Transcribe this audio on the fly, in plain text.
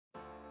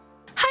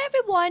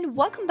everyone,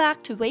 welcome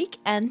back to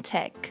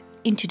Wake&Tech.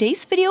 In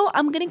today's video,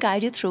 I'm going to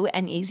guide you through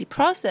an easy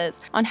process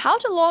on how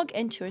to log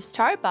into your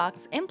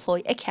Starbucks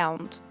employee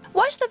account.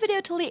 Watch the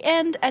video till the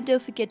end and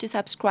don't forget to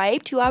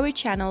subscribe to our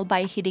channel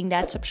by hitting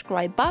that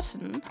subscribe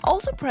button.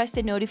 Also press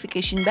the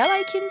notification bell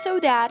icon so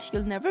that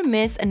you'll never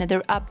miss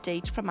another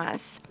update from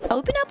us.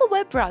 Open up a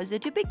web browser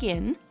to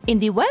begin. In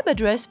the web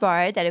address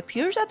bar that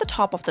appears at the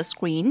top of the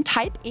screen,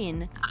 type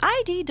in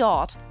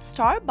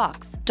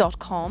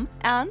id.starbucks.com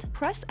and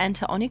press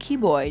enter on your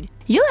keyboard.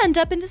 You'll end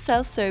up in the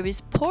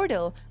self-service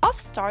portal of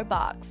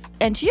Starbucks.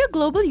 Enter your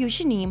global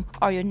username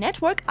or your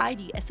network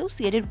ID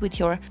associated with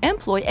your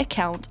employee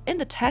account in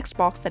the text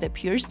box that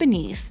appears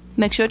beneath.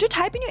 Make sure to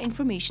type in your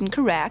information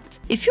correct.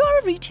 If you are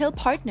a retail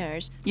partner,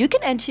 you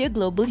can enter your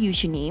global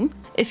username.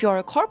 If you are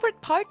a corporate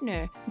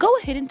partner, go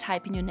ahead and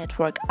type in your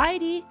network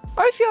ID.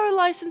 Or if you are a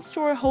licensed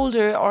store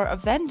holder or a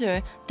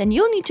vendor, then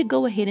you'll need to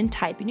go ahead and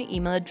type in your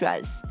email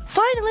address.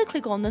 Finally,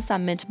 click on the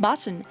submit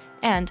button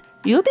and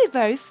you'll be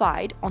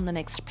verified. On the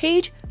next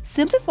page,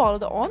 simply follow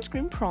the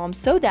on-screen prompts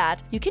so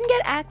that you can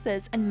get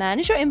access and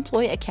manage your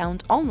employee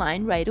account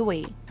online right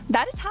away.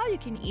 That is how you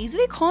can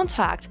easily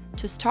contact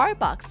to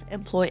Starbucks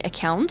employee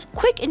account,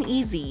 quick and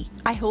easy.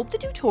 I hope the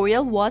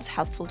tutorial was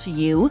helpful to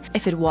you.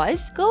 If it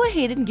was, go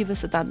ahead and give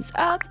us a thumbs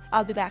up.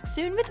 I'll be back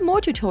soon with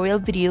more tutorial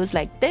videos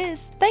like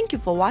this. Thank you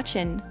for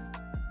watching.